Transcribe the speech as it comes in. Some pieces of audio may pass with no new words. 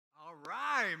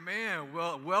right, man.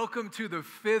 Well, welcome to the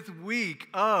 5th week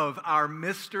of our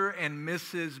Mr. and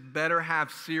Mrs. Betterhalf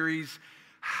series,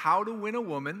 How to Win a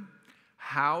Woman,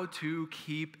 How to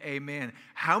Keep a Man.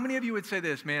 How many of you would say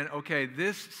this, man, okay,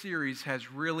 this series has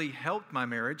really helped my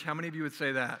marriage? How many of you would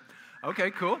say that?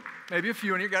 Okay, cool. Maybe a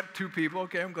few, and you got 2 people.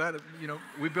 Okay, I'm glad that,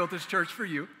 we built this church for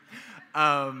you.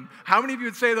 How many of you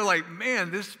would say they're like,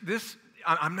 man,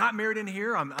 I'm not married in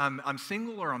here, I'm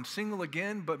single or I'm single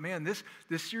again, but man, this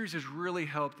series has really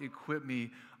helped equip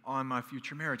me on my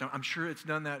future marriage. I'm sure it's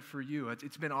done that for you.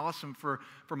 It's been awesome for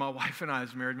my wife and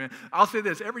I's marriage, man. I'll say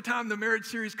this, every time the marriage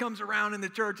series comes around in the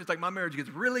church, it's like my marriage gets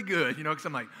really good, because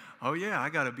I'm like, oh yeah, I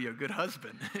got to be a good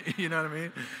husband, you know what I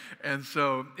mean? And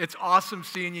so it's awesome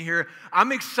seeing you here.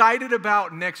 I'm excited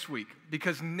about next week,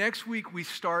 because next week we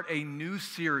start a new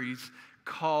series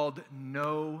called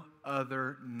No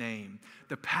Other Name.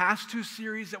 The past 2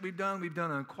 series that we've done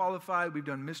Unqualified, we've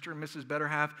done Mr. and Mrs.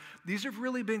 Betterhalf. These have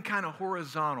really been kind of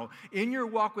horizontal. In your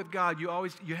walk with God, you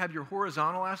have your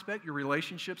horizontal aspect, your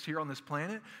relationships here on this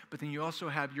planet, but then you also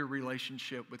have your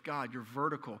relationship with God, your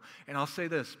vertical. And I'll say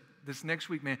this next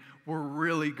week, man, we're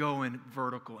really going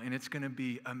vertical, and it's going to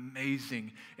be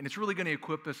amazing. And it's really going to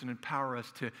equip us and empower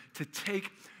us to take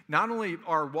not only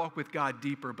our walk with God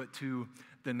deeper, but to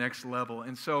the next level.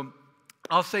 And so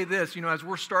I'll say this, as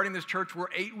we're starting this church, we're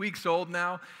 8 weeks old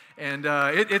now, and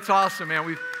it's awesome,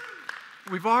 man.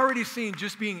 We've already seen,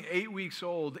 just being 8 weeks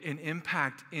old, an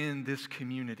impact in this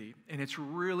community, and it's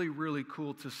really, really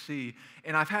cool to see.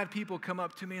 And I've had people come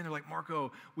up to me, and they're like,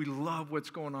 Marco, we love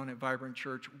what's going on at Vibrant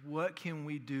Church. What can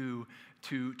we do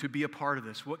to be a part of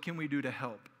this? What can we do to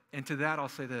help? And to that, I'll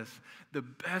say this, the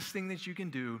best thing that you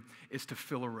can do is to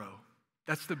fill a row.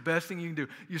 That's the best thing you can do.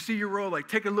 You see your row, like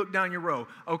take a look down your row.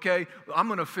 Okay, I'm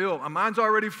going to fill, mine's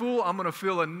already full, I'm going to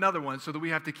fill another one, so that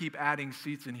we have to keep adding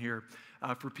seats in here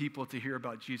for people to hear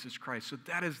about Jesus Christ. So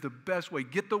that is the best way.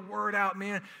 Get the word out,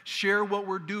 man. Share what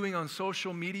we're doing on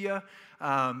social media,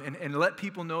 and let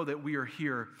people know that we are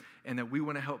here and that we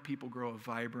want to help people grow a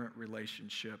vibrant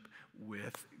relationship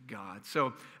with God.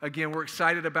 So again, we're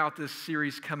excited about this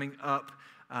series coming up.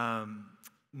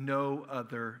 No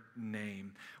Other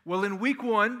Name. Well, in week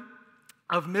 1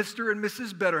 of Mr. and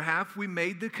Mrs. Betterhalf, we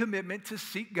made the commitment to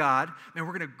seek God, and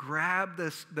we're going to grab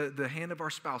the hand of our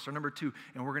spouse, our number 2,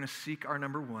 and we're going to seek our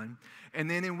number 1.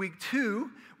 And then in week 2,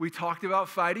 we talked about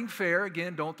fighting fair.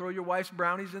 Again, don't throw your wife's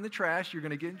brownies in the trash. You're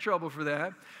going to get in trouble for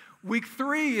that. Week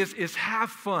 3 is have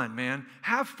fun, man.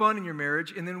 Have fun in your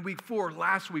marriage. And then week 4,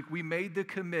 last week, we made the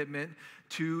commitment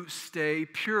to stay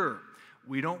pure.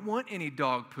 We don't want any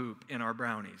dog poop in our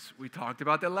brownies. We talked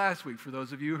about that last week for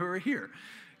those of you who are here.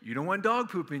 You don't want dog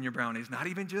poop in your brownies, not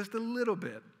even just a little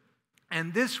bit.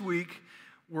 And this week,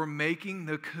 we're making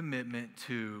the commitment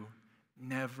to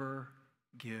never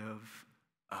give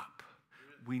up.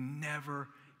 We never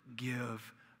give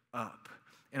up.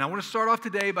 And I want to start off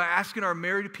today by asking our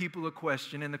married people a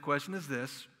question, and the question is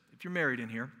this, if you're married in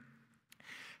here.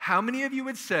 How many of you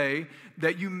would say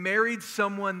that you married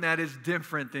someone that is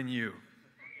different than you?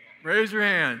 Raise your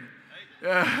hand.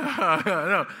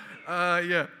 Yeah.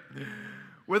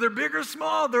 Whether big or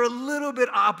small, they're a little bit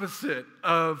opposite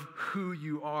of who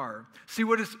you are. See,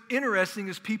 what is interesting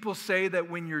is people say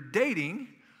that when you're dating,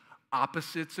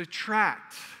 opposites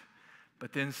attract.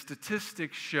 But then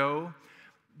statistics show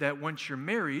that once you're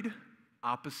married,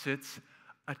 opposites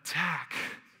attack.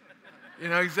 You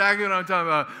know exactly what I'm talking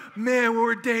about. Man, when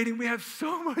we're dating, we have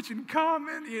so much in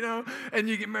common, and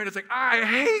you get married, it's like, I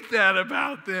hate that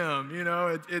about them,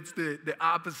 It's the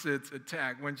opposites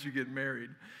attack once you get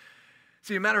married.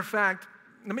 See, a matter of fact,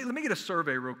 let me get a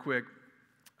survey real quick.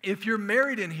 If you're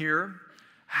married in here,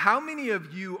 how many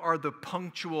of you are the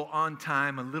punctual, on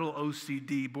time, a little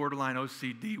OCD, borderline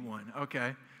OCD one?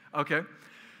 Okay.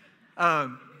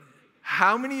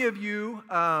 How many of you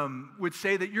would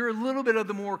say that you're a little bit of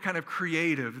the more kind of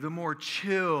creative, the more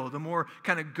chill, the more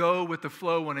kind of go with the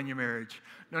flow one in your marriage?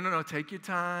 No, take your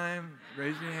time,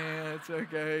 raise your hand, it's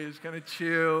okay, just kind of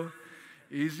chill,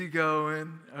 easy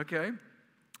going, okay?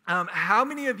 How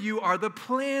many of you are the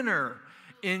planner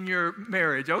in your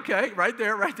marriage? Okay, right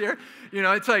there.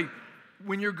 It's like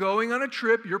when you're going on a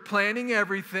trip, you're planning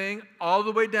everything all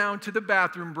the way down to the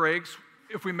bathroom breaks.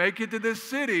 If we make it to this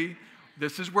city,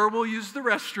 this is where we'll use the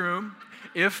restroom.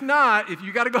 If not, if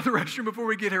you got to go to the restroom before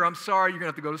we get here, I'm sorry, you're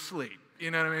going to have to go to sleep. You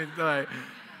know what I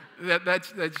mean?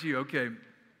 That's you, okay.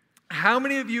 How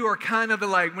many of you are kind of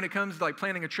when it comes to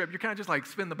planning a trip, you're kind of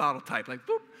just spin the bottle type,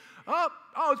 boop, oh,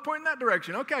 it's pointing that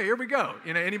direction. Okay, here we go.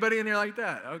 Anybody in here like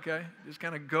that? Okay, just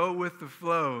kind of go with the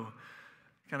flow.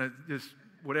 Kind of just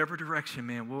whatever direction,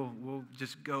 man, we'll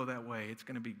just go that way. It's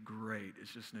going to be great.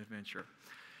 It's just an adventure.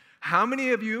 How many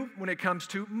of you, when it comes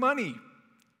to money,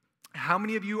 how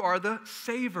many of you are the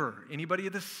saver? Anybody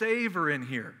the saver in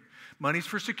here? Money's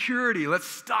for security. Let's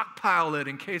stockpile it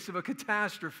in case of a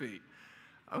catastrophe.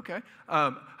 Okay.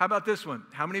 How about this one?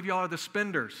 How many of y'all are the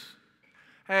spenders?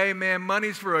 Hey, man,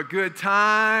 money's for a good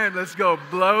time. Let's go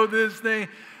blow this thing.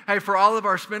 Hey, for all of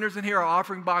our spenders in here, our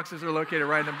offering boxes are located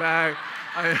right in the back.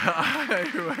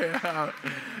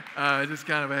 Just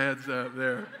kind of a heads up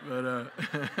there. But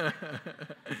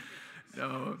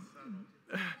no.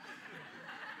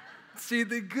 See,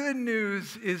 the good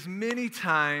news is many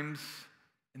times,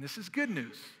 and this is good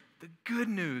news, the good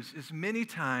news is many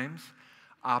times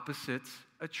opposites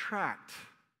attract.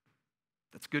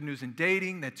 That's good news in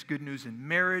dating, that's good news in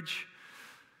marriage.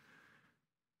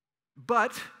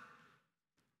 But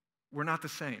we're not the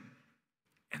same.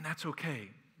 And that's okay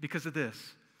because of this.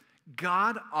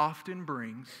 God often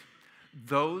brings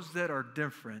those that are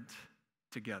different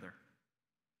together.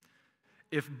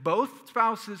 If both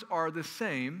spouses are the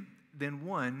same, then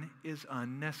one is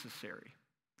unnecessary.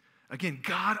 Again,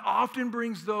 God often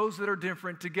brings those that are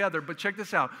different together. But check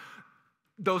this out.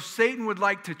 Though Satan would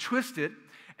like to twist it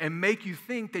and make you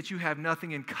think that you have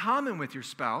nothing in common with your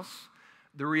spouse,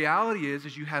 the reality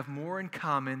is you have more in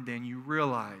common than you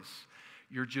realize.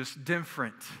 You're just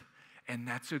different, and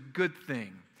that's a good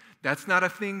thing. That's not a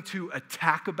thing to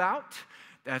attack about.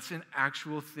 That's an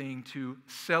actual thing to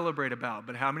celebrate about.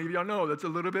 But how many of y'all know that's a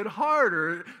little bit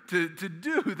harder to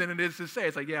do than it is to say?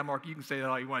 It's like, yeah, Mark, you can say that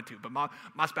all you want to, but my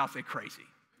spouse ain't crazy.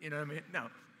 You know what I mean? No.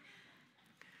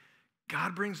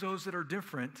 God brings those that are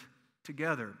different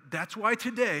together. That's why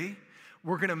today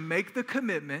we're going to make the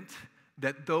commitment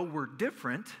that though we're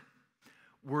different,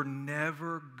 we're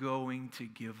never going to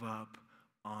give up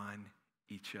on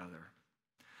each other.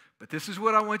 But this is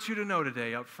what I want you to know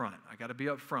today up front. I got to be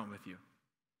up front with you.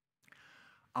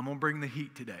 I'm going to bring the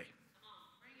heat today.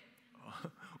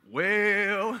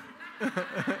 Well,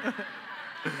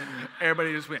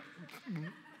 everybody just went,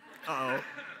 uh-oh. I'm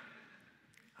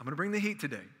going to bring the heat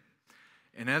today.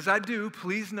 And as I do,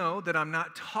 please know that I'm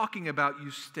not talking about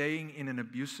you staying in an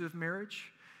abusive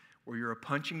marriage where you're a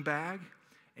punching bag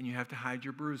and you have to hide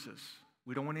your bruises.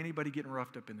 We don't want anybody getting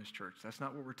roughed up in this church. That's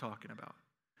not what we're talking about.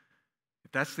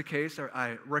 If that's the case,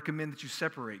 I recommend that you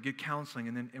separate, get counseling,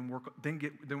 and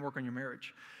then work on your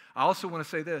marriage. I also want to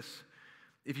say this.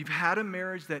 If you've had a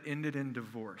marriage that ended in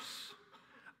divorce,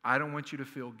 I don't want you to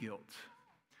feel guilt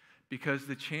because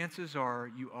the chances are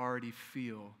you already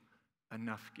feel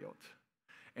enough guilt.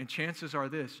 And chances are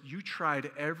this, you tried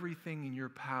everything in your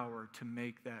power to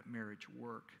make that marriage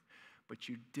work, but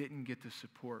you didn't get the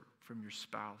support from your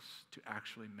spouse to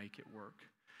actually make it work.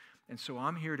 And so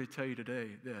I'm here to tell you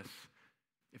today this.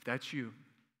 If that's you,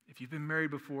 if you've been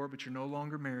married before but you're no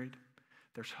longer married,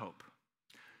 there's hope.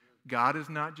 God is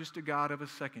not just a God of a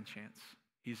second chance.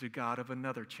 He's a God of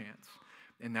another chance.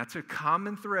 And that's a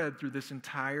common thread through this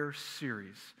entire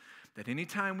series. That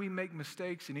anytime we make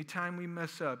mistakes, anytime we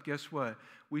mess up, guess what?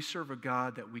 We serve a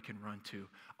God that we can run to.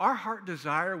 Our heart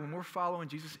desire when we're following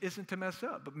Jesus isn't to mess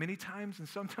up, but many times and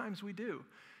sometimes we do.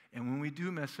 And when we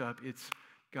do mess up, it's,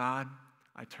 God,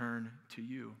 I turn to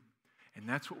you. And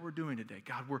that's what we're doing today.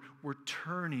 God, we're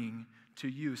turning to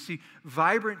you. See,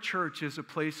 Vibrant Church is a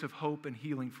place of hope and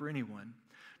healing for anyone,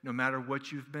 no matter what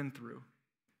you've been through.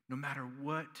 No matter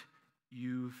what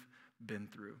you've been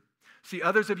through. See,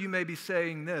 others of you may be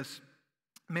saying this,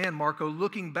 man, Marco,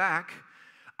 looking back,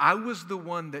 I was the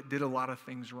one that did a lot of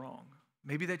things wrong.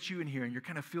 Maybe that's you in here, and you're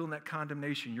kind of feeling that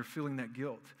condemnation. You're feeling that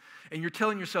guilt. And you're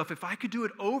telling yourself, if I could do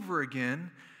it over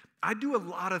again, I'd do a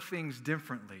lot of things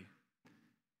differently.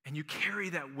 And you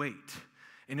carry that weight.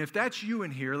 And if that's you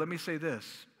in here, let me say this.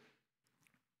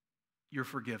 You're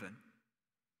forgiven.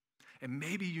 And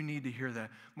maybe you need to hear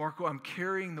that. Marco, I'm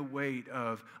carrying the weight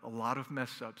of a lot of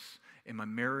mess-ups in my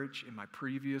marriage, in my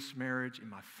previous marriage, in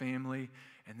my family.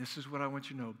 And this is what I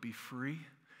want you to know. Be free.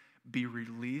 Be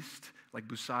released. Like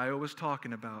Busayo was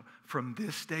talking about. From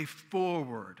this day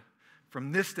forward,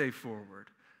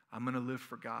 I'm going to live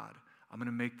for God. I'm going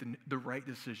to make the right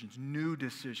decisions, new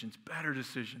decisions, better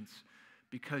decisions,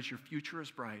 because your future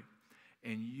is bright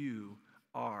and you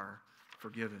are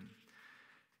forgiven.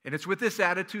 And it's with this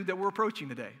attitude that we're approaching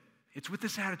today. It's with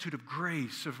this attitude of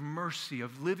grace, of mercy,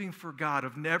 of living for God,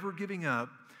 of never giving up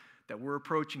that we're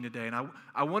approaching today. And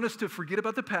I want us to forget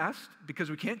about the past because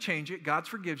we can't change it. God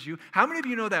forgives you. How many of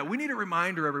you know that? We need a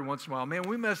reminder every once in a while. Man,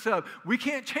 when we mess up, we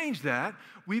can't change that.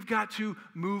 We've got to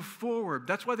move forward.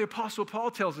 That's why the Apostle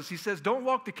Paul tells us, he says, don't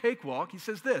walk the cakewalk. He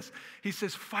says this. He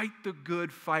says, fight the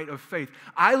good fight of faith.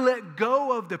 I let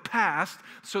go of the past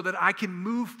so that I can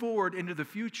move forward into the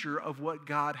future of what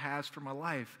God has for my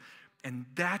life. And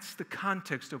that's the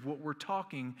context of what we're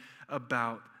talking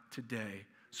about today.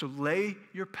 So lay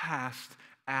your past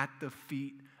at the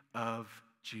feet of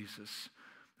Jesus.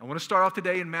 I want to start off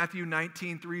today in Matthew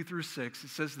 19, 3 through 6. It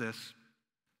says this.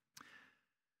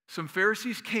 Some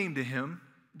Pharisees came to him,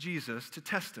 Jesus, to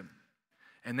test him.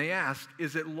 And they asked,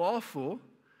 is it lawful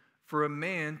for a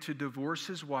man to divorce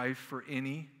his wife for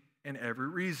any and every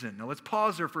reason? Now let's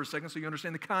pause there for a second so you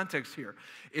understand the context here.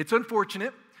 It's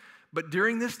unfortunate, but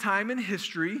during this time in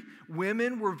history,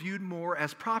 women were viewed more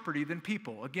as property than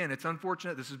people. Again, it's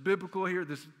unfortunate. This is biblical here.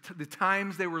 The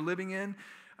times they were living in,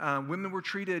 women were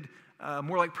treated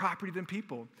more like property than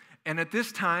people. And at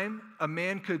this time, a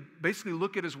man could basically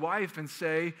look at his wife and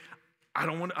say, I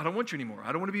don't want you anymore.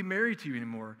 I don't want to be married to you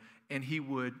anymore. And he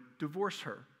would divorce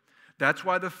her. That's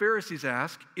why the Pharisees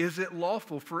ask, is it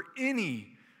lawful for any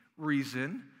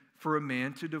reason for a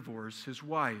man to divorce his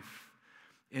wife?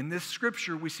 In this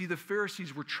scripture, we see the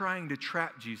Pharisees were trying to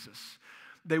trap Jesus.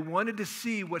 They wanted to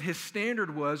see what his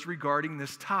standard was regarding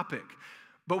this topic.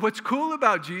 But what's cool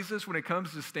about Jesus when it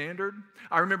comes to standard,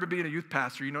 I remember being a youth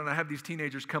pastor, and I have these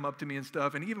teenagers come up to me and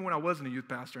stuff, and even when I wasn't a youth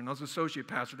pastor and I was an associate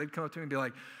pastor, they'd come up to me and be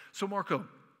like, so Marco,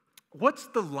 what's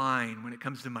the line when it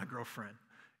comes to my girlfriend?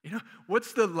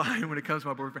 What's the line when it comes to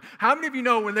my boyfriend? How many of you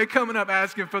know when they're coming up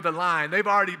asking for the line, they've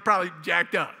already probably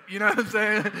jacked up, you know what I'm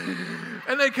saying?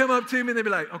 And they come up to me and they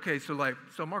be like, okay, so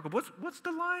Marco, what's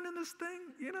the line in this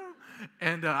thing,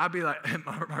 And I'd be like,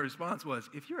 my response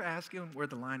was, if you're asking where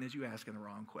the line is, you're asking the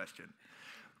wrong question.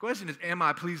 The question is, am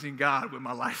I pleasing God with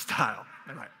my lifestyle?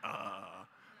 And like,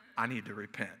 I need to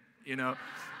repent,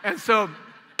 And so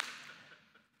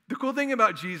the cool thing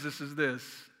about Jesus is this.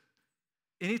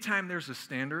 Anytime there's a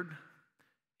standard,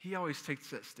 he always takes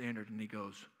that standard and he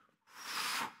goes,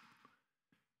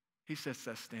 he sets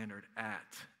that standard at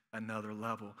another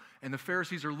level. And the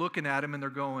Pharisees are looking at him and they're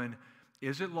going,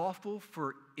 is it lawful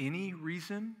for any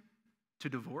reason to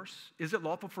divorce? Is it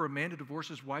lawful for a man to divorce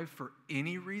his wife for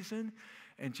any reason?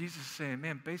 And Jesus is saying,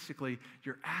 man, basically,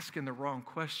 you're asking the wrong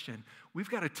question. We've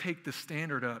got to take the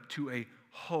standard up to a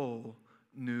whole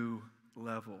new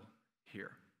level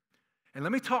here. And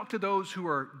let me talk to those who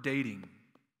are dating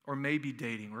or maybe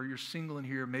dating, or you're single in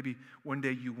here, maybe one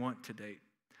day you want to date.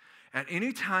 At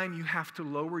any time you have to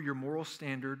lower your moral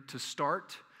standard to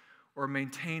start or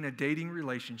maintain a dating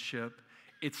relationship,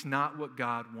 it's not what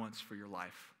God wants for your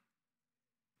life.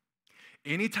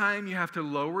 Anytime you have to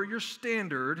lower your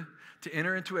standard to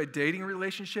enter into a dating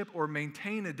relationship or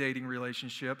maintain a dating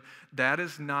relationship, that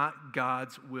is not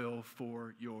God's will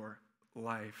for your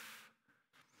life.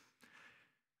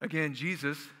 Again,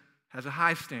 Jesus has a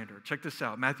high standard. Check this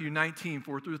out. Matthew 19,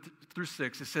 4 through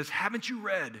 6. It says, haven't you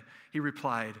read, he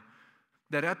replied,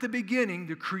 that at the beginning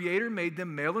the Creator made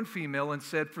them male and female and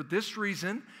said, for this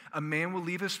reason, a man will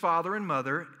leave his father and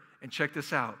mother, and check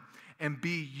this out, and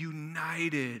be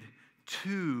united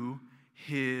to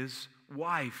his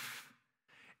wife.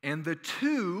 And the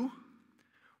two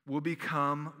will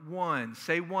become one.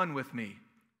 Say one with me.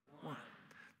 One.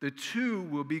 The two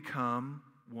will become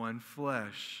one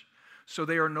flesh. So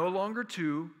they are no longer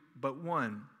two, but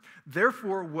one.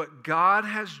 Therefore, what God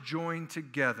has joined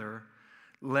together,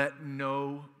 let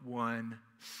no one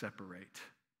separate.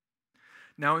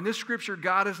 Now, in this scripture,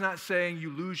 God is not saying you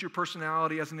lose your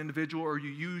personality as an individual or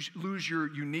you lose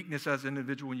your uniqueness as an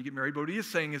individual when you get married. But what he is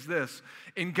saying is this.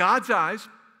 In God's eyes,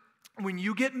 when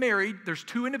you get married, there's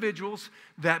two individuals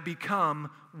that become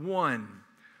one.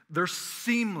 They're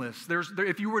seamless.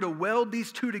 If you were to weld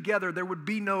these two together, there would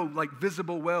be no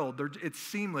visible weld. It's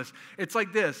seamless. It's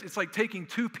like this. It's like taking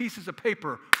two pieces of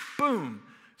paper, boom,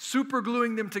 super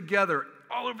gluing them together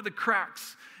all over the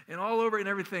cracks and all over and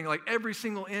everything, like every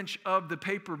single inch of the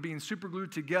paper being super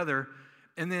glued together.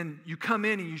 And then you come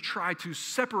in and you try to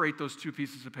separate those two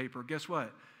pieces of paper. Guess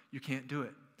what? You can't do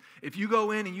it. If you go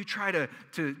in and you try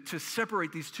to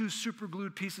separate these two super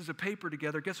glued pieces of paper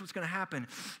together, guess what's going to happen?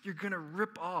 You're going to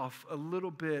rip off a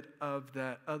little bit of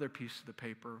that other piece of the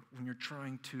paper when you're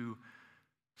trying to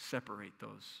separate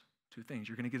those two things.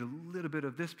 You're going to get a little bit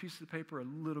of this piece of paper, a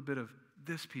little bit of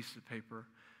this piece of paper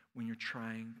when you're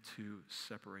trying to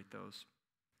separate those.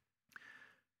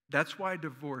 That's why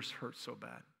divorce hurts so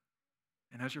bad.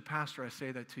 And as your pastor, I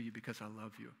say that to you because I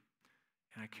love you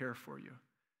and I care for you.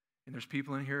 And there's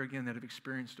people in here, again, that have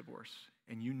experienced divorce,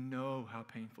 and you know how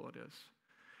painful it is.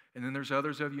 And then there's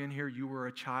others of you in here, you were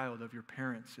a child of your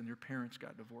parents, and your parents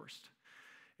got divorced.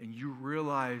 And you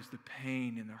realize the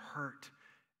pain and the hurt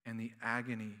and the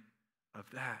agony of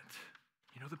that.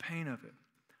 You know the pain of it.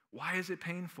 Why is it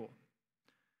painful?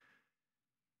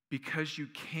 Because you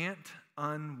can't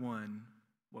unone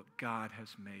what God has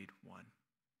made one.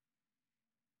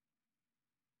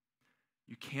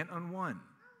 You can't unone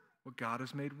what God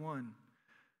has made one.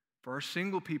 For our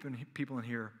single people in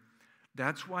here,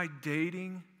 that's why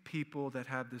dating people that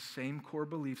have the same core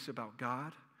beliefs about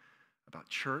God, about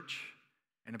church,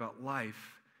 and about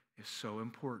life is so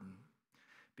important.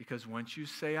 Because once you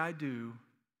say, I do,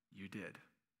 you did.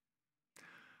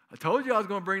 I told you I was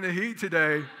going to bring the heat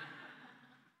today.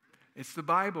 It's the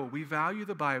Bible. We value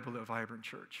the Bible at Vibrant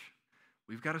Church.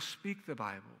 We've got to speak the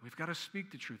Bible. We've got to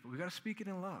speak the truth, but we've got to speak it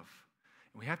in love.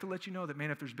 And we have to let you know that, man,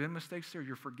 if there's been mistakes there,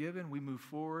 you're forgiven, we move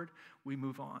forward, we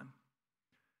move on.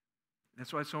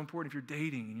 That's why it's so important if you're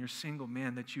dating and you're single,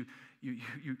 man, that you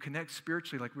connect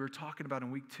spiritually like we were talking about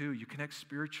in week 2. You connect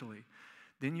spiritually.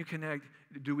 Then you connect,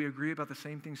 do we agree about the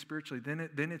same thing spiritually?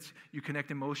 Then it's you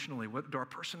connect emotionally. What do our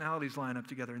personalities line up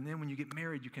together? And then when you get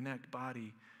married, you connect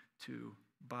body to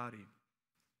body.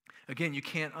 Again, you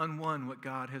can't unone what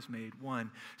God has made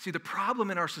one. See, the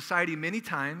problem in our society many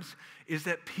times is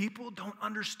that people don't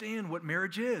understand what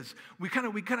marriage is. We kind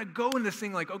of go in this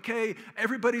thing like, okay,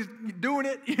 everybody's doing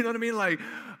it, you know what I mean? Like,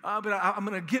 but I'm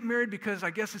going to get married because I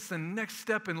guess it's the next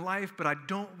step in life, but I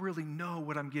don't really know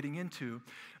what I'm getting into.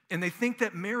 And they think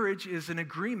that marriage is an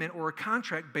agreement or a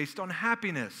contract based on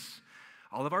happiness.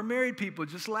 All of our married people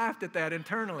just laughed at that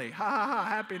internally. Ha ha ha,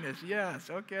 happiness, yes,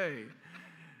 okay.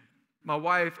 My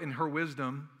wife, in her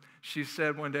wisdom, she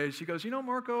said one day, she goes, you know,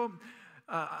 Marco,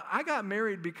 I got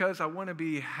married because I wanted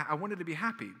to be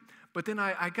happy. But then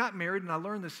I got married and I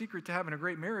learned the secret to having a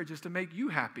great marriage is to make you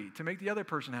happy, to make the other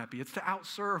person happy. It's to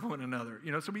outserve one another.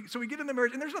 You know, so we get into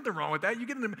marriage, and there's nothing wrong with that. You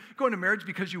go into marriage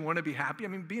because you want to be happy. I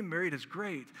mean, being married is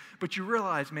great. But you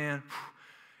realize, man,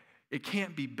 it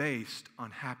can't be based on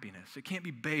happiness. It can't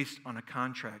be based on a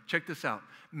contract. Check this out.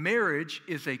 Marriage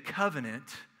is a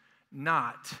covenant,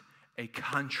 not a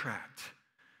contract.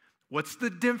 What's the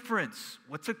difference?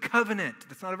 What's a covenant?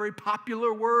 That's not a very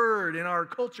popular word in our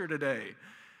culture today,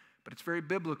 but it's very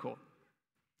biblical.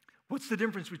 What's the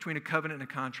difference between a covenant and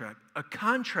a contract? A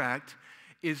contract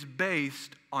is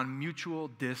based on mutual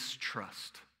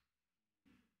distrust.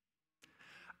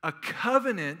 A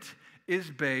covenant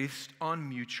is based on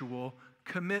mutual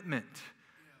commitment.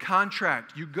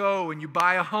 Contract, you go and you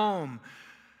buy a home.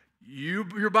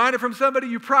 You're buying it from somebody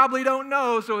you probably don't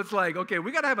know, so it's like, okay,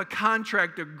 we got to have a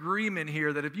contract agreement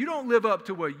here that if you don't live up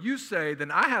to what you say,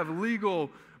 then I have legal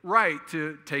right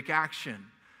to take action.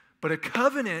 But a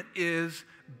covenant is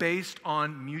based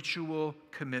on mutual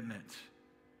commitment.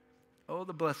 Oh,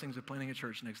 the blessings of planting a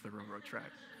church next to the railroad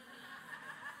track.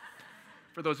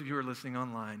 For those of you who are listening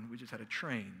online, we just had a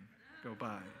train go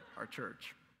by our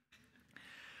church.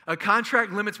 A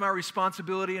contract limits my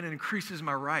responsibility and increases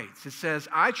my rights. It says,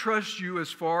 I trust you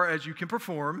as far as you can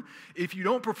perform. If you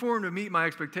don't perform to meet my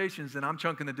expectations, then I'm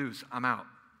chunking the deuce. I'm out.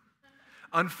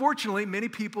 Unfortunately, many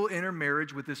people enter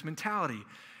marriage with this mentality.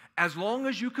 As long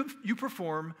as you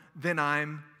perform, then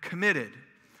I'm committed.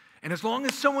 And as long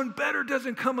as someone better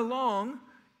doesn't come along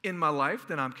in my life,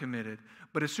 then I'm committed.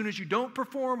 But as soon as you don't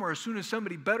perform or as soon as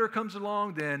somebody better comes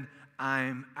along, then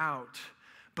I'm out.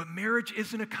 But marriage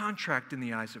isn't a contract in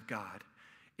the eyes of God.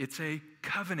 It's a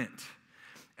covenant.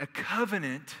 A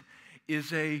covenant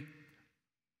is a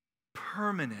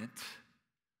permanent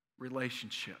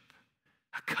relationship.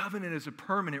 A covenant is a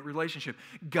permanent relationship.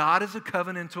 God is a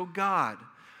covenantal God,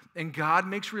 and God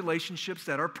makes relationships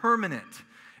that are permanent.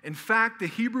 In fact, the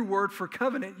Hebrew word for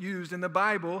covenant used in the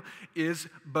Bible is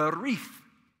berith.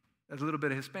 There's a little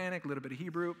bit of Hispanic, a little bit of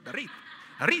Hebrew. Berith.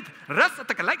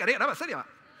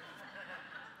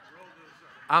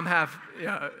 I'm half,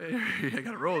 yeah, you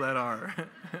got to roll that R.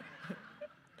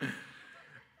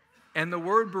 And the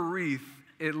word berith,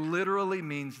 it literally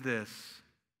means this.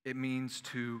 It means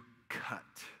to cut.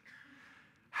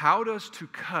 How does to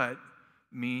cut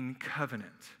mean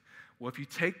covenant? Well, if you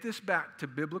take this back to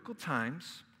biblical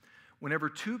times, whenever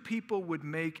two people would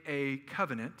make a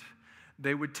covenant,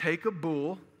 they would take a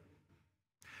bull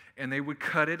and they would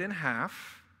cut it in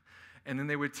half, and then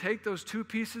they would take those two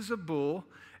pieces of bull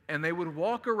and they would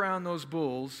walk around those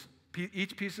bulls,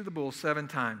 each piece of the bull, 7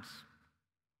 times.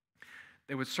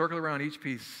 They would circle around each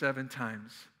piece 7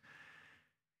 times.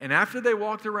 And after they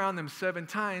walked around them 7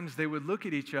 times, they would look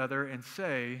at each other and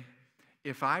say,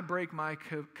 if I break my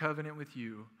covenant with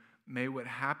you, may what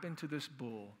happened to this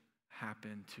bull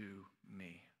happen to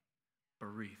me.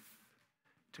 Berith,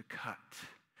 to cut.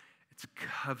 It's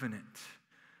covenant.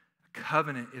 A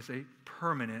covenant is a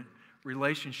permanent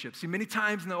relationship. See, many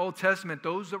times in the Old Testament,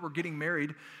 those that were getting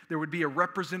married, there would be a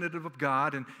representative of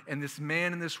God, and this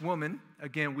man and this woman.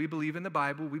 Again, we believe in the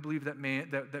Bible. We believe that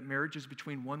marriage is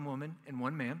between one woman and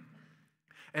one man.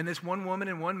 And this one woman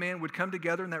and one man would come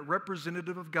together, and that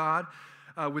representative of God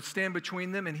would stand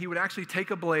between them, and he would actually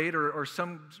take a blade or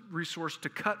some resource to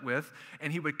cut with,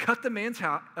 and he would cut the man's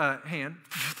hand, and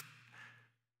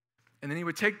then he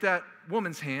would take that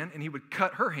woman's hand, and he would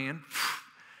cut her hand,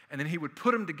 and then he would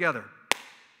put them together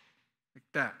like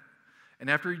that. And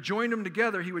after he joined them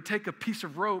together, he would take a piece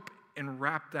of rope and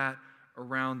wrap that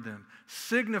around them,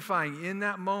 signifying in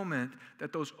that moment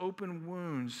that those open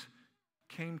wounds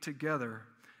came together,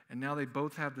 and now they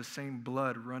both have the same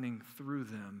blood running through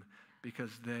them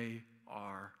because they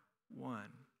are one.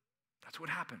 That's what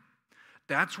happened.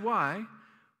 That's why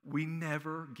we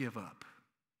never give up.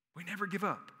 We never give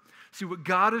up. See, what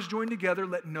God has joined together,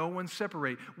 let no one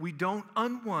separate. We don't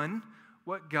unone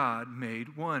what God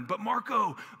made one. But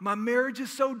Marco, my marriage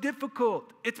is so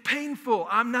difficult. It's painful.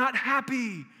 I'm not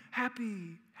happy. I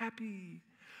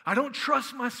don't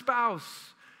trust my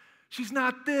spouse. She's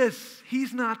not this.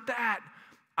 He's not that.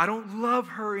 I don't love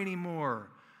her anymore.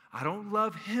 I don't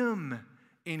love him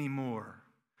anymore.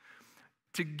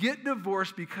 To get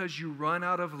divorced because you run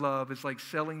out of love is like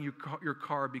selling your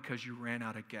car because you ran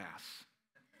out of gas.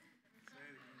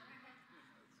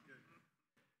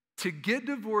 To get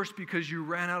divorced because you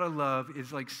ran out of love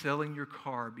is like selling your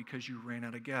car because you ran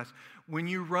out of gas. When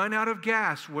you run out of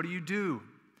gas, what do?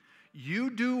 You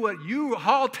do what you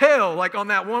haul tail, like on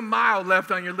that 1 mile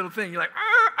left on your little thing. You're like,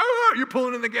 you're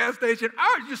pulling in the gas station.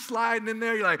 You're just sliding in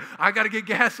there. You're like, I got to get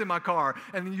gas in my car.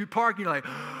 And then you park and you're like,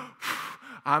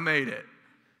 I made it.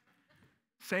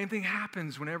 Same thing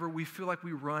happens whenever we feel like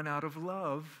we run out of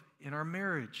love in our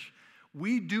marriage.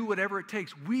 We do whatever it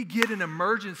takes. We get in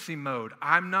emergency mode.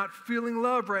 I'm not feeling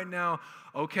love right now.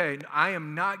 Okay, I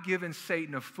am not giving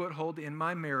Satan a foothold in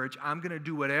my marriage. I'm going to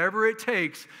do whatever it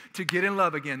takes to get in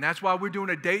love again. That's why we're doing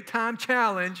a daytime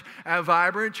challenge at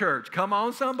Vibrant Church. Come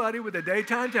on, somebody, with a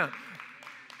daytime challenge.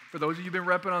 For those of you who've been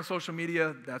repping on social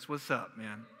media, that's what's up,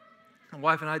 man. My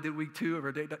wife and I did week 2 of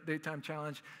our daytime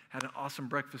challenge, had an awesome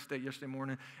breakfast date yesterday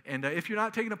morning. And if you're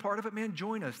not taking a part of it, man,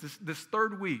 join us. This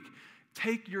 3rd week,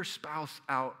 take your spouse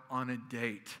out on a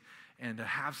date and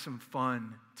have some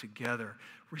fun together.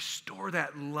 Restore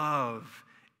that love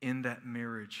in that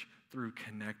marriage through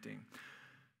connecting.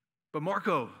 But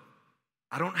Marco,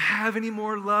 I don't have any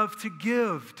more love to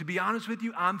give. To be honest with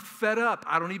you, I'm fed up.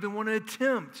 I don't even want to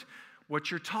attempt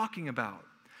what you're talking about.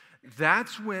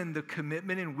 That's when the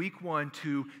commitment in week 1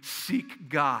 to seek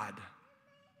God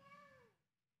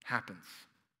happens.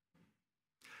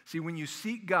 See, when you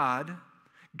seek God,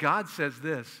 God says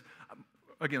this.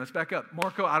 Again, let's back up.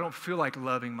 Marco, I don't feel like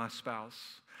loving my spouse.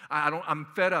 I'm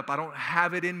fed up. I don't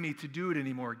have it in me to do it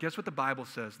anymore. Guess what the Bible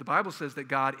says? The Bible says that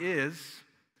God is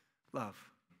love.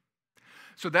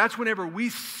 So that's whenever we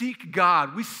seek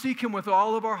God, we seek him with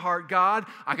all of our heart. God,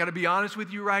 I got to be honest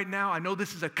with you right now. I know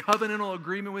this is a covenantal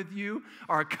agreement with you,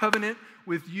 or a covenant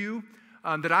with you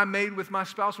that I made with my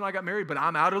spouse when I got married, but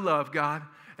I'm out of love, God.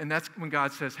 And that's when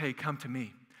God says, hey, come to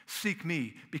me. Seek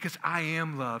me, because I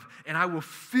am love, and I will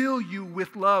fill you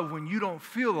with love when you don't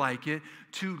feel like it,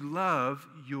 to love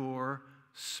your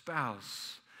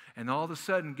spouse. And all of a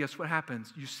sudden, guess what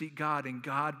happens? You seek God, and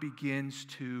God begins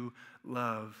to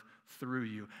love through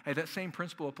you. Hey, that same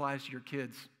principle applies to your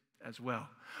kids as well.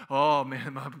 Oh,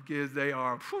 man, my kids,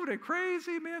 they're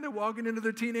crazy, man. They're walking into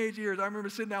their teenage years. I remember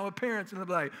sitting down with parents, and they're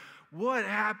like, what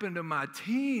happened to my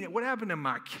teen? What happened to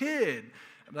my kid?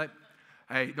 I'm like,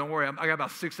 hey, don't worry, I got about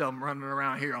 6 of them running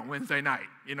around here on Wednesday night.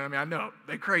 You know what I mean? I know,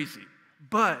 they're crazy.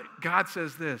 But God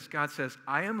says this. God says,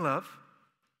 I am love,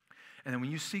 and then when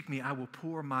you seek me, I will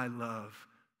pour my love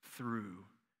through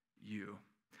you.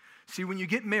 See, when you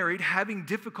get married, having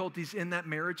difficulties in that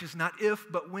marriage is not if,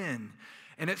 but when.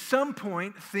 And at some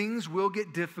point, things will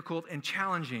get difficult and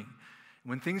challenging.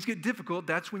 When things get difficult,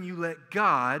 that's when you let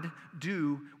God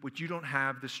do what you don't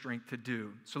have the strength to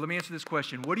do. So let me answer this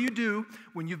question. What do you do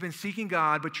when you've been seeking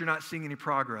God, but you're not seeing any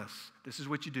progress? This is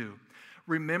what you do.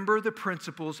 Remember the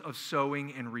principles of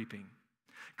sowing and reaping.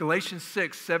 Galatians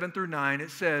 6, 7 through 9, it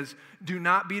says, do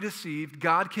not be deceived.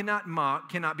 God cannot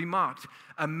be mocked.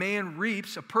 A man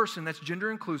reaps, a person, that's gender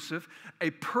inclusive,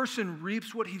 a person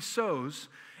reaps what he sows.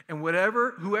 And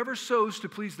whoever sows to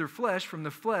please their flesh, from the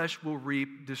flesh will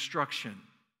reap destruction.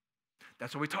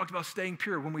 That's why we talked about staying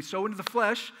pure. When we sow into the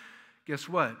flesh, guess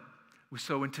what? We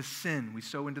sow into sin. We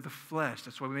sow into the flesh.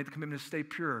 That's why we made the commitment to stay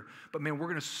pure. But man, we're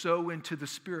going to sow into the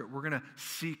Spirit. We're going to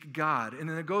seek God. And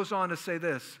then it goes on to say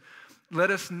this, let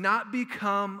us not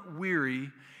become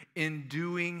weary in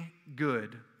doing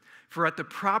good. For at the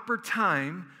proper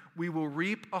time, we will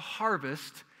reap a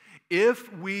harvest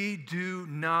if we do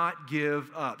not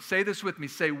give up. Say this with me.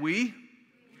 Say, we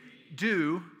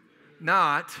do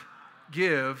not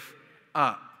give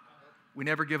up. We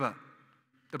never give up.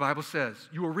 The Bible says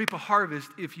you will reap a harvest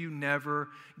if you never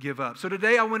give up. So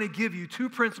today I want to give you 2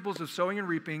 principles of sowing and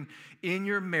reaping in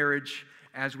your marriage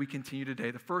as we continue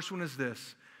today. The first one is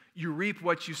this: you reap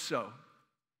what you sow.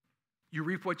 You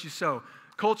reap what you sow.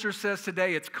 Culture says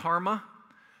today it's karma.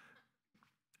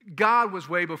 God was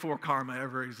way before karma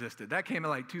ever existed. That came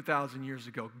in like 2,000 years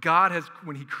ago. God has,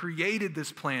 when He created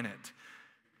this planet,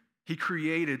 He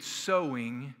created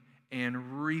sowing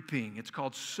and reaping. It's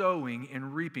called sowing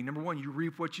and reaping. Number 1, you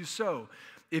reap what you sow.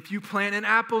 If you plant an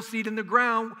apple seed in the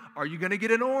ground, are you going to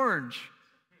get an orange?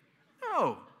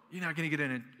 No, you're not going to get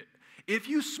an. If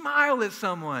you smile at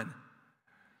someone,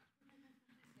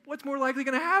 what's more likely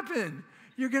going to happen?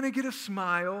 You're going to get a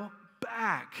smile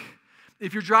back.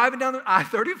 If you're driving down the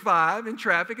I-35 in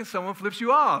traffic and someone flips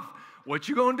you off, what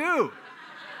you going to do?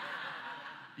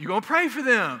 You're going to pray for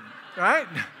them, right?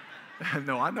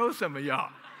 No, I know some of y'all.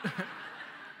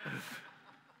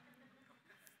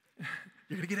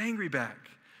 You're going to get angry back.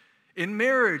 In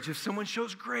marriage, if someone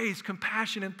shows grace,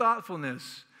 compassion, and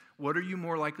thoughtfulness, what are you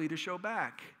more likely to show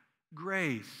back?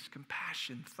 Grace,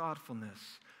 compassion, thoughtfulness.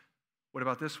 What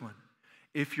about this one?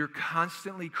 If you're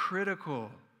constantly critical,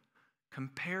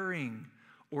 comparing,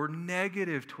 or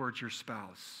negative towards your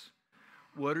spouse,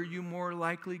 what are you more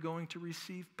likely going to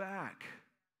receive back?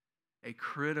 A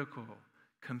critical,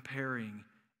 comparing,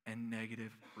 and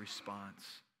negative response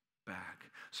back.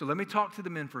 So let me talk to the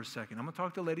men for a second. I'm going to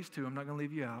talk to the ladies too. I'm not going to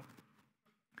leave you out.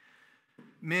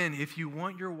 Men, if you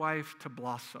want your wife to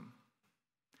blossom,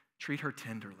 treat her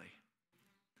tenderly.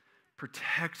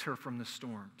 Protect her from the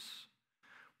storms.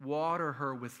 Water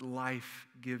her with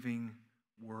life-giving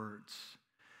words.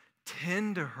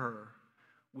 Tend to her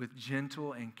with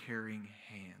gentle and caring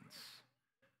hands.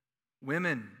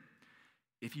 Women,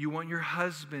 if you want your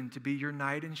husband to be your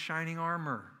knight in shining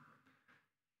armor,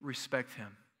 respect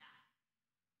him.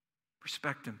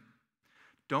 Respect him.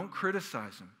 Don't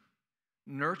criticize him.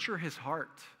 Nurture his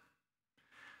heart.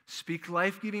 Speak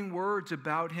life-giving words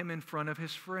about him in front of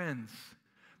his friends.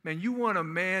 Man, you want a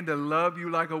man to love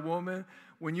you like a woman?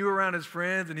 When you're around his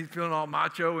friends and he's feeling all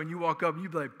macho and you walk up and you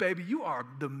be like, baby, you are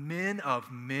the men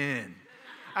of men.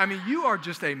 I mean, you are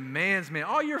just a man's man.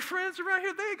 All your friends around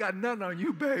here, they ain't got nothing on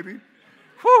you, baby.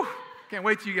 Whew, can't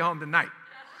wait till you get home tonight.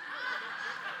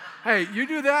 Hey, you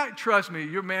do that, trust me,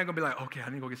 your man going to be like, okay, I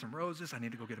need to go get some roses. I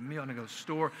need to go get a meal. I need to go to the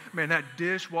store. Man, that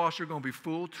dishwasher going to be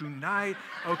full tonight.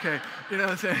 Okay, you know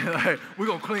what I'm saying? Like, we're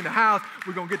going to clean the house.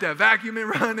 We're going to get that vacuum in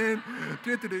running.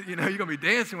 You know, you're going to be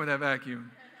dancing with that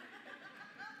vacuum.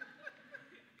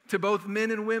 To both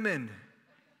men and women,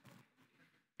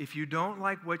 if you don't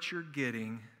like what you're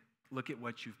getting, look at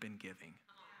what you've been giving.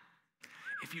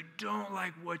 If you don't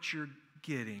like what you're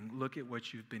getting, look at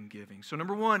what you've been giving. So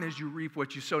number 1 is you reap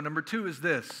what you sow. Number 2 is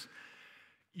this: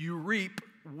 you reap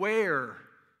where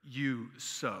you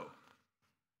sow.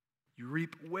 You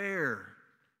reap where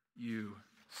you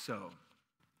sow.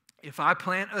 If I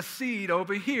plant a seed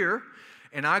over here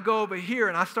and I go over here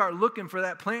and I start looking for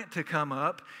that plant to come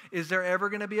up, is there ever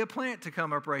going to be a plant to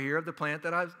come up right here of the plant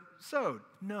that I've sowed?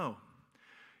 No.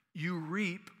 You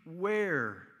reap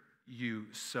where you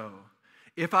sow.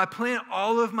 If I plant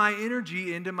all of my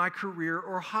energy into my career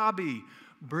or hobby,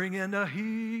 bring in the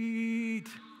heat.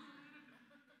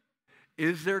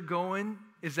 Is that going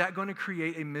to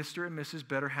create a Mr. and Mrs.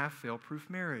 Betterhalf fail-proof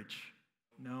marriage?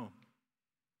 No.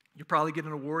 You'll probably get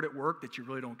an award at work that you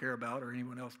really don't care about or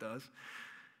anyone else does.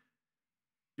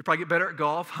 You'll probably get better at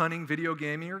golf, hunting, video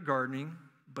gaming, or gardening,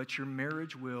 but your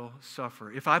marriage will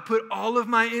suffer. If I put all of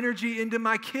my energy into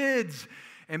my kids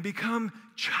and become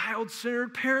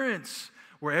child-centered parents,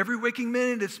 where every waking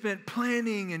minute is spent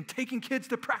planning and taking kids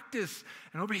to practice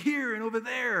and over here and over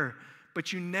there,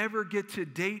 but you never get to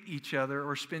date each other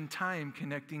or spend time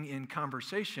connecting in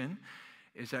conversation,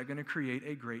 is that going to create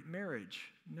a great marriage?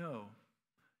 No.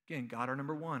 Again, God our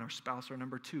number 1, our spouse our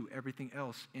number 2, everything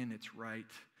else in its right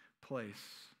place.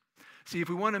 See, if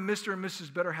we want a Mr. and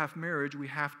Mrs. Betterhalf marriage, we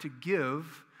have to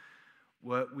give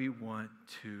what we want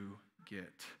to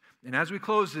get. And as we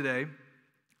close today,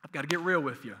 I've got to get real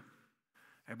with you.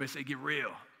 Everybody say, get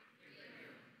real.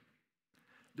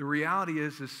 The reality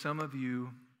is some of you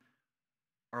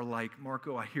are like,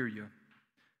 Marco, I hear you,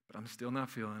 but I'm still not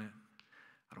feeling it.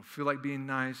 I don't feel like being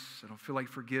nice. I don't feel like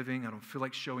forgiving. I don't feel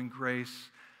like showing grace.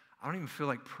 I don't even feel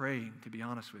like praying, to be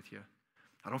honest with you.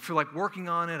 I don't feel like working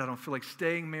on it. I don't feel like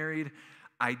staying married.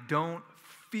 I don't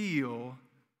feel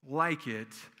like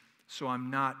it, so I'm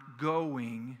not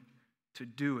going to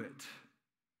do it.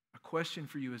 A question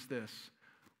for you is this: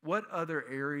 what other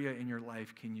area in your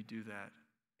life can you do that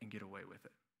and get away with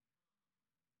it?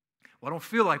 Well, I don't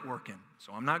feel like working,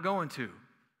 so I'm not going to.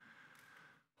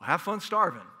 Well, have fun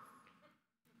starving.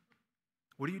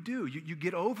 what do? You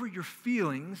get over your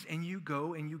feelings and you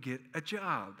go and you get a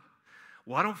job.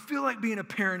 Well, I don't feel like being a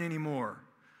parent anymore,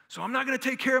 so I'm not going to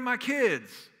take care of my kids.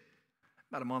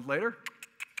 About a month later,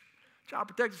 Child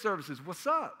Protective Services, what's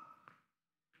up?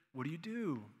 What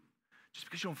do? Just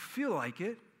because you don't feel like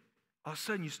it, all of a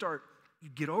sudden you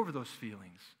get over those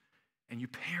feelings and you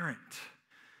parent.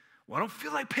 Well, I don't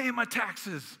feel like paying my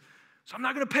taxes, so I'm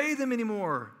not going to pay them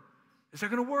anymore. Is that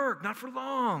going to work? Not for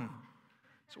long.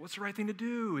 So what's the right thing to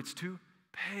do? It's to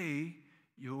pay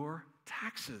your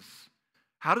taxes.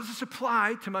 How does this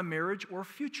apply to my marriage or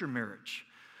future marriage?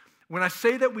 When I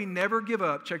say that we never give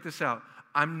up, check this out.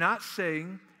 I'm not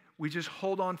saying we just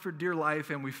hold on for dear life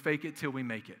and we fake it till we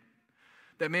make it.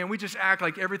 That, man, we just act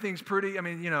like everything's pretty. I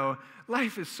mean,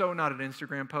 life is so not an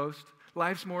Instagram post.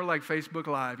 Life's more like Facebook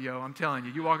Live, yo. I'm telling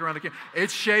you. You walk around the camera,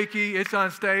 it's shaky, it's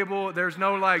unstable. There's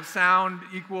no sound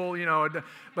equal,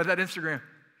 but that Instagram,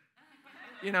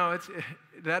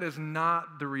 that is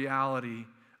not the reality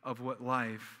of what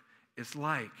life is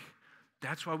like.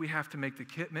 That's why we have to make the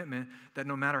commitment that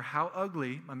no matter how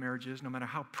ugly my marriage is, no matter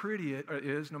how pretty it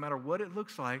is, no matter what it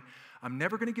looks like, I'm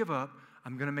never going to give up.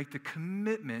 I'm going to make the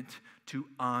commitment to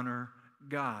honor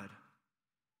God.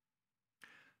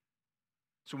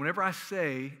 So whenever I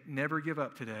say never give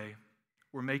up today,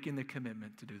 we're making the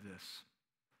commitment to do this.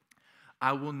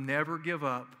 I will never give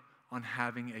up on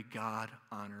having a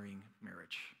God-honoring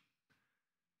marriage.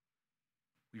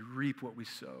 We reap what we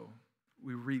sow.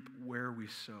 We reap where we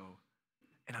sow.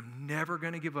 And I'm never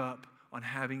going to give up on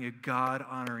having a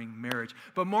God-honoring marriage.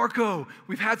 But Marco,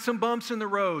 we've had some bumps in the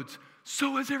roads.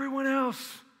 So has everyone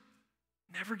else.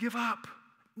 Never give up.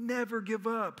 Never give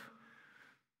up.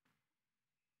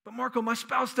 But Marco, my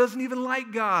spouse doesn't even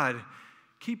like God.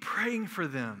 Keep praying for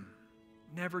them.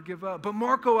 Never give up. But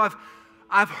Marco,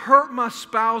 I've hurt my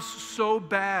spouse so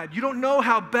bad. You don't know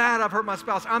how bad I've hurt my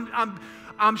spouse.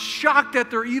 I'm shocked that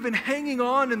they're even hanging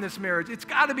on in this marriage. It's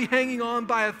got to be hanging on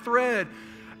by a thread.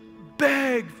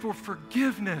 Beg for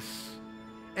forgiveness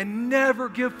and never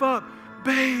give up.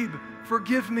 Babe,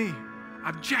 forgive me.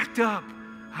 I've jacked up.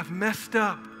 I've messed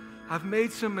up. I've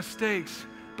made some mistakes.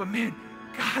 But man,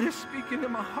 God is speaking to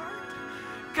my heart.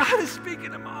 God is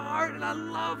speaking to my heart, and I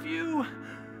love you.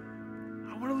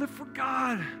 I want to live for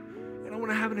God, and I want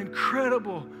to have an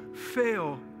incredible,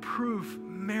 fail-proof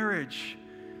marriage.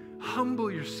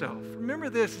 Humble yourself. Remember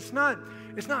this, it's not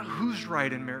who's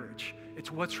right in marriage.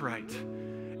 It's what's right.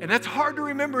 And that's hard to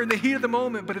remember in the heat of the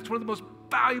moment, but it's one of the most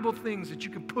valuable things that you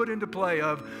can put into play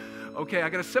of, okay, I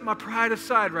got to set my pride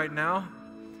aside right now.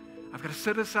 I've got to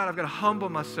set it aside. I've got to humble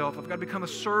myself. I've got to become a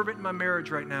servant in my marriage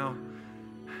right now.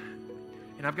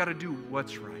 And I've got to do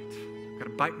what's right. I've got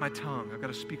to bite my tongue. I've got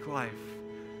to speak life.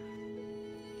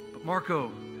 But Marco,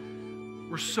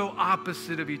 we're so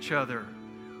opposite of each other.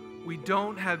 We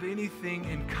don't have anything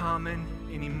in common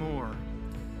anymore.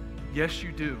 Yes,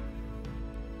 you do.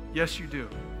 Yes, you do.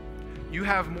 You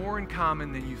have more in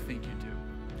common than you think you do.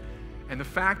 And the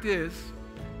fact is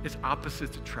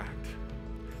opposites attract.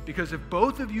 Because if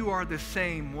both of you are the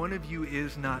same, one of you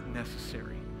is not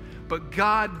necessary. But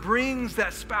God brings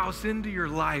that spouse into your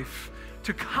life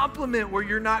to complement where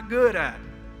you're not good at.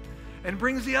 And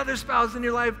brings the other spouse in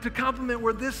your life to complement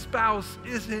where this spouse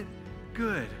isn't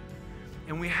good.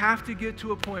 And we have to get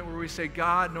to a point where we say,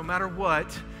 God, no matter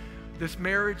what, this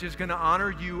marriage is going to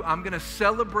honor you. I'm going to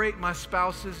celebrate my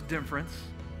spouse's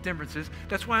differences.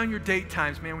 That's why on your date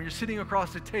times, man, when you're sitting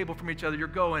across the table from each other, you're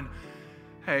going,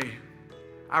 hey,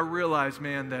 I realize,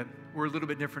 man, that we're a little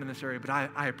bit different in this area, but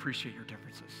I appreciate your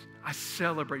differences. I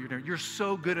celebrate your differences. You're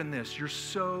so good in this. You're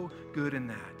so good in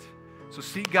that. So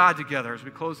seek God together as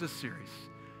we close this series.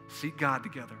 Seek God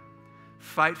together.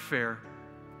 Fight fair.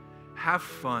 Have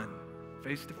fun.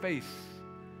 Face to face.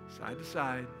 Side to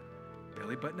side.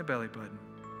 Belly button to belly button.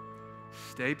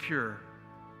 Stay pure.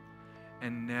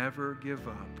 And never give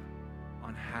up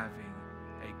on having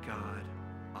a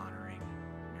God-honoring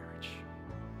marriage.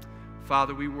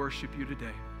 Father, we worship you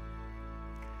today.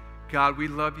 God, we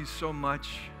love you so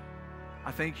much.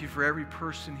 I thank you for every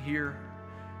person here,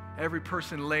 every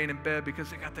person laying in bed because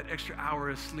they got that extra hour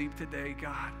of sleep today,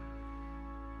 God.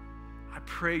 I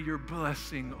pray your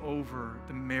blessing over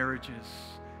the marriages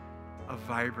of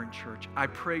Vibrant Church. I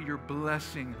pray your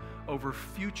blessing over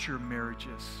future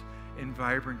marriages in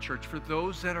Vibrant Church. For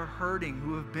those that are hurting,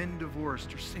 who have been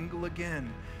divorced or single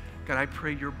again, God, I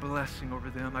pray your blessing over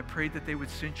them. I pray that they would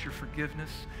sense your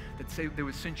forgiveness, that they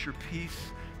would sense your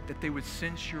peace, that they would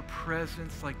sense your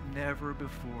presence like never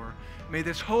before. May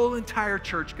this whole entire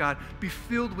church, God, be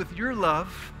filled with your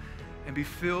love and be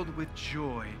filled with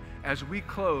joy as we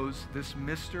close this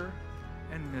Mr.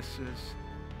 and Mrs.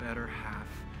 Betterhalf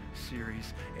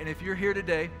series. And if you're here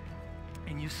today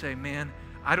and you say, man,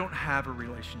 I don't have a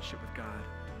relationship with God,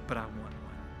 but I want one.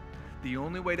 The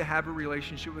only way to have a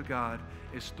relationship with God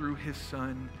is through his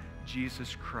Son,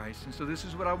 Jesus Christ. And so this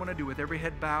is what I want to do. With every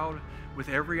head bowed, with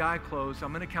every eye closed,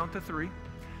 I'm going to count to 3.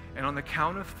 And on the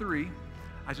count of 3,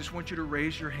 I just want you to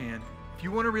raise your hand. If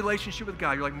you want a relationship with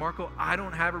God, you're like, Marco, I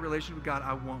don't have a relationship with God.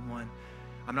 I want one.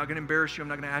 I'm not going to embarrass you. I'm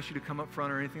not going to ask you to come up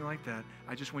front or anything like that.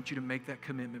 I just want you to make that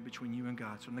commitment between you and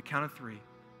God. So on the count of 3,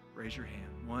 raise your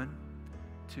hand. 1,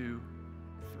 2,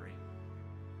 3.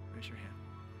 Raise your hand.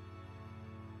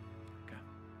 Okay.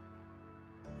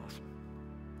 Awesome.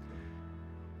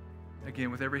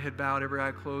 Again, with every head bowed, every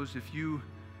eye closed, if you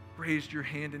raised your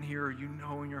hand in here or you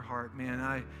know in your heart, man,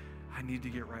 I need to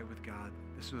get right with God.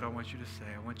 This is what I want you to say.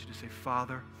 I want you to say,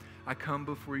 Father, I come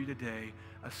before you today,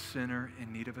 a sinner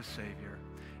in need of a Savior.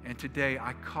 And today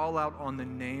I call out on the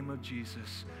name of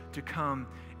Jesus to come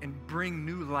and bring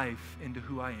new life into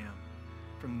who I am.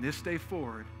 From this day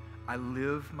forward, I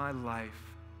live my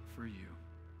life for you.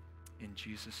 In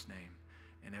Jesus' name.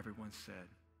 And everyone said,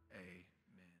 Amen.